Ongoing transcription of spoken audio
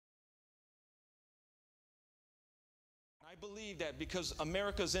believe that because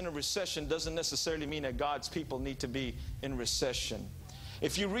America's in a recession doesn't necessarily mean that God's people need to be in recession.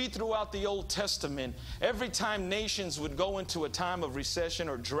 If you read throughout the Old Testament, every time nations would go into a time of recession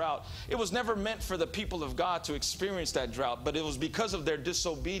or drought, it was never meant for the people of God to experience that drought, but it was because of their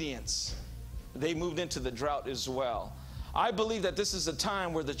disobedience. They moved into the drought as well. I believe that this is a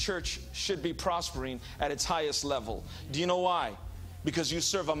time where the church should be prospering at its highest level. Do you know why? Because you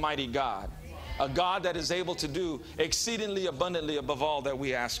serve a mighty God. A God that is able to do exceedingly abundantly above all that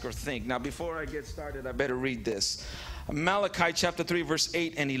we ask or think. Now, before I get started, I better read this. Malachi chapter 3, verse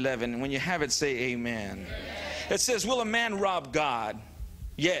 8 and 11. When you have it, say amen. It says, will a man rob God?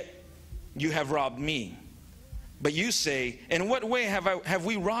 Yet you have robbed me. But you say, in what way have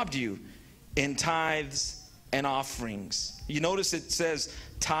we robbed you? In tithes and offerings. You notice it says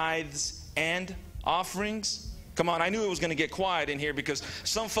tithes and offerings. Come on, I knew it was going to get quiet in here because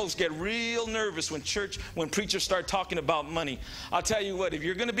some folks get real nervous when preachers start talking about money. I'll tell you what, if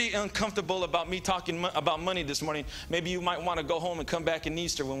you're going to be uncomfortable about me talking about money this morning, maybe you might want to go home and come back in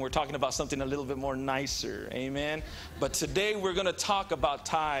Easter when we're talking about something a little bit more nicer. Amen. But today we're going to talk about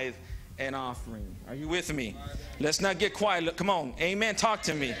tithe and offering. Are you with me? Let's not get quiet. Look, come on. Amen. Talk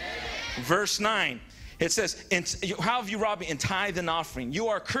to me. Verse 9. It says, how have you robbed me? In tithe and offering. You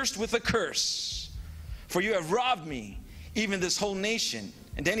are cursed with a curse. For you have robbed me, even this whole nation.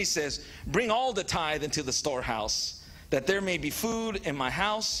 And then he says, bring all the tithe into the storehouse, that there may be food in my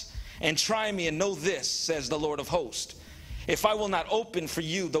house. And try me and know this, says the Lord of hosts. If I will not open for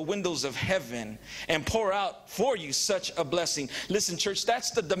you the windows of heaven and pour out for you such a blessing. Listen, church,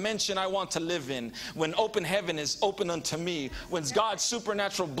 that's the dimension I want to live in. When open heaven is open unto me. When God's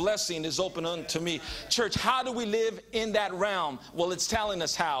supernatural blessing is open unto me. Church, how do we live in that realm? Well, it's telling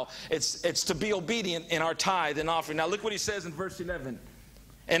us how. It's to be obedient in our tithe and offering. Now look what he says in verse 11.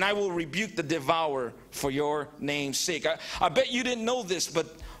 And I will rebuke the devourer for your name's sake. I bet you didn't know this,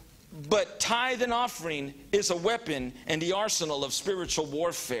 but tithe and offering is a weapon in the arsenal of spiritual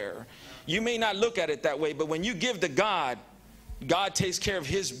warfare. You may not look at it that way, but when you give to God, God takes care of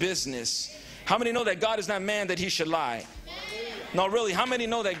his business. How many know that God is not man that he should lie? No, really, how many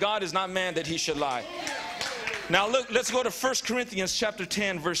know that God is not man that he should lie? Now look, let's go to 1 Corinthians chapter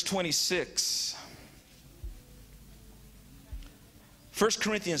 10, verse 26. 1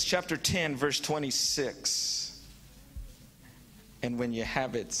 Corinthians chapter 10, verse 26. And when you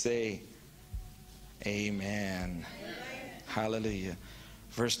have it, say amen. Hallelujah.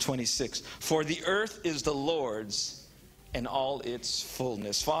 Verse 26. For the earth is the Lord's and all its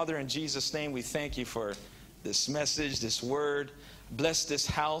fullness. Father, in Jesus' name, we thank you for this message, this word. Bless this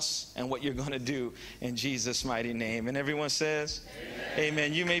house and what you're going to do in Jesus' mighty name. And everyone says, amen.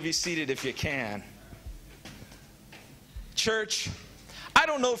 Amen. You may be seated if you can. Church, I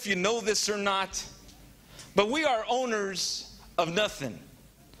don't know if you know this or not, but we are owners of nothing.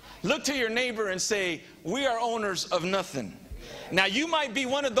 Look to your neighbor and say, we are owners of nothing. Now, you might be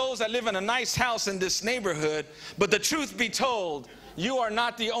one of those that live in a nice house in this neighborhood, but the truth be told, you are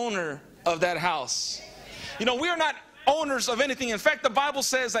not the owner of that house. You know, we are not owners of anything. In fact, the Bible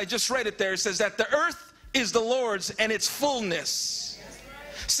says, I just read it there, it says that the earth is the Lord's and its fullness.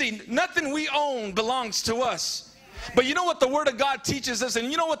 See, nothing we own belongs to us. But you know what the Word of God teaches us,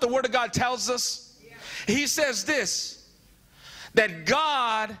 and you know what the Word of God tells us? He says this, that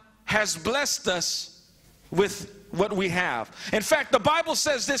God has blessed us with what we have. In fact, the Bible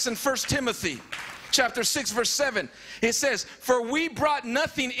says this in 1 Timothy chapter 6, verse 7. It says, for we brought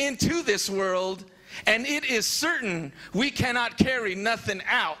nothing into this world, and it is certain we cannot carry nothing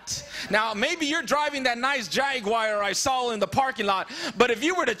out. Now, maybe you're driving that nice Jaguar I saw in the parking lot, but if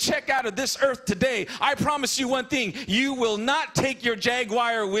you were to check out of this earth today, I promise you one thing, you will not take your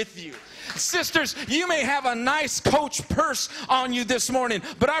Jaguar with you. Sisters, you may have a nice Coach purse on you this morning,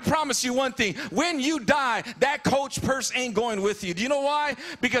 but I promise you one thing, when you die, that Coach purse ain't going with you. Do you know why?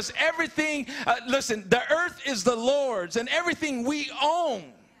 Because everything, listen, the earth is the Lord's, and everything we own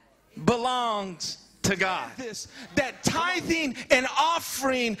belongs to God. That tithing and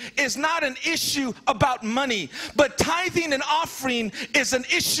offering is not an issue about money, but tithing and offering is an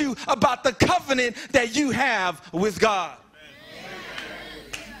issue about the covenant that you have with God.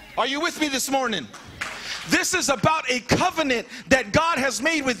 Are you with me this morning? This is about a covenant that God has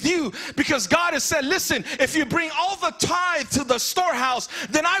made with you, because God has said, listen, if you bring all the tithe to the storehouse,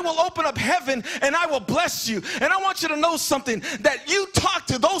 then I will open up heaven and I will bless you. And I want you to know something, that you talk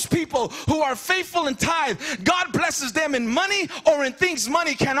to those people who are faithful in tithe, God blesses them in money or in things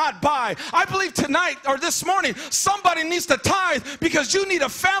money cannot buy. I believe tonight or this morning, somebody needs to tithe because you need a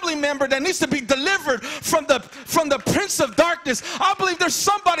family member that needs to be delivered from the prince of darkness. I believe there's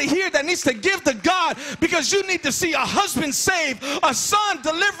somebody here that that needs to give to God, because you need to see a husband saved, a son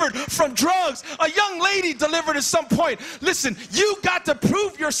delivered from drugs, a young lady delivered at some point. Listen, you got to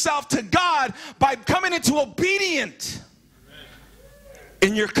prove yourself to God by coming into obedience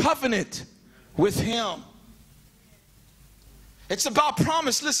in your covenant with Him. It's about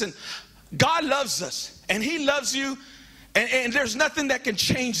promise. Listen, God loves us, and He loves you, and there's nothing that can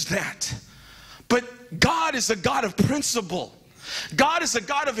change that. But God is a God of principle. God is a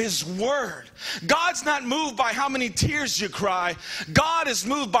God of His word. God's not moved by how many tears you cry. God is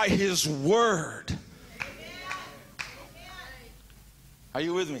moved by His word. Are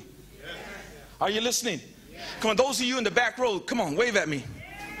you with me? Are you listening? Come on, those of you in the back row, come on, wave at me.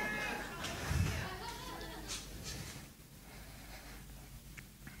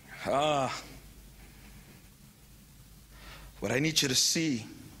 What I need you to see,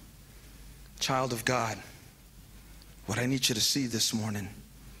 child of God, what I need you to see this morning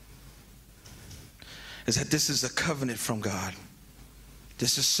is that this is a covenant from God.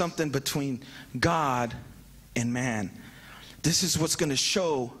 This is something between God and man. This is what's going to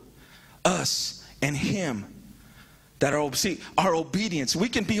show us and Him that our obedience. We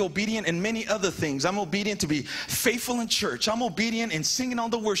can be obedient in many other things. I'm obedient to be faithful in church. I'm obedient in singing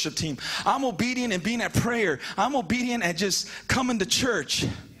on the worship team. I'm obedient in being at prayer. I'm obedient at just coming to church.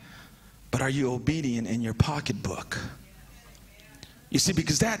 But are you obedient in your pocketbook? You see,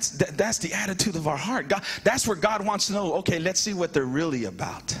 because that's the attitude of our heart. God, that's where God wants to know, okay, let's see what they're really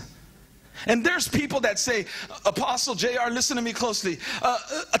about. And there's people that say, Apostle JR, listen to me closely.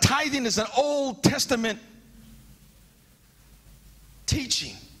 Tithing is an Old Testament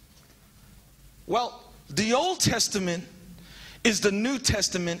teaching. Well, the Old Testament is the New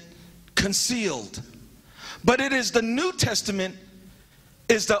Testament concealed. But it is the New Testament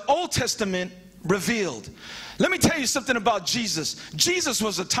is the Old Testament revealed. Let me tell you something about Jesus. Jesus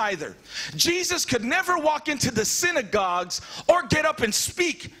was a tither. Jesus could never walk into the synagogues or get up and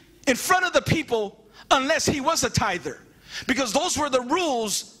speak in front of the people unless he was a tither, because those were the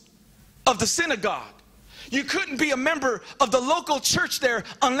rules of the synagogue. You couldn't be a member of the local church there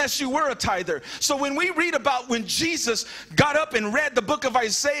unless you were a tither. So when we read about when Jesus got up and read the book of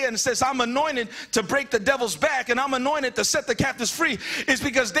Isaiah and says, I'm anointed to break the devil's back and I'm anointed to set the captives free, is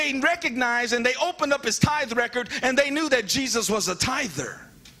because they recognized and they opened up his tithe record and they knew that Jesus was a tither.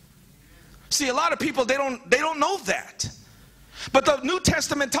 See, a lot of people, they don't know that. But the New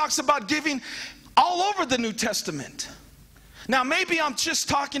Testament talks about giving all over the New Testament. Now, maybe I'm just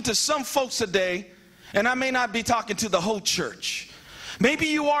talking to some folks today, and I may not be talking to the whole church. Maybe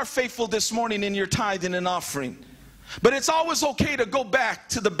you are faithful this morning in your tithing and offering. But it's always okay to go back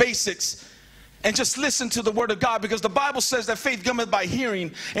to the basics and just listen to the word of God, because the Bible says that faith cometh by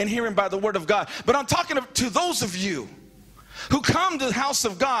hearing, and hearing by the word of God. But I'm talking to those of you who come to the house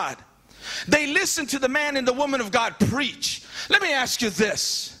of God. They listen to the man and the woman of God preach. Let me ask you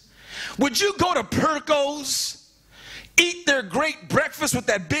this. Would you go to Perco's, eat their great breakfast with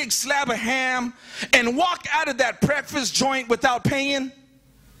that big slab of ham, and walk out of that breakfast joint without paying?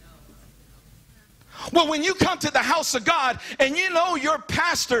 Well, when you come to the house of God and you know your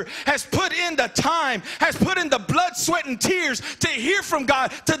pastor has put in the time, has put in the blood, sweat, and tears to hear from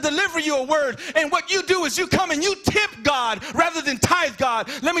God, to deliver you a word, and what you do is you come and you tip God rather than tithe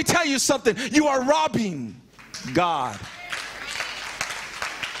God, let me tell you something. You are robbing God.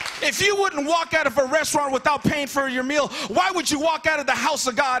 If you wouldn't walk out of a restaurant without paying for your meal, why would you walk out of the house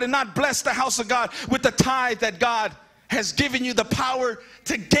of God and not bless the house of God with the tithe that God has given you the power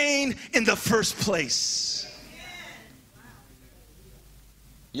to gain in the first place?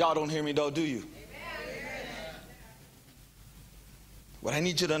 Y'all don't hear me though, do you? What I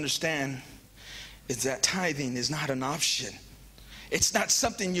need you to understand is that tithing is not an option. It's not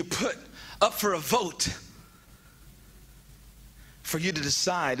something you put up for a vote for you to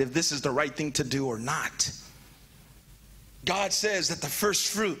decide if this is the right thing to do or not. God says that the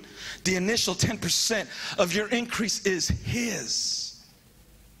first fruit, the initial 10% of your increase, is His.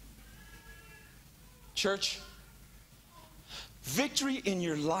 Church, victory in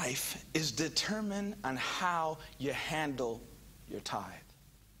your life is determined on how you handle your tithe.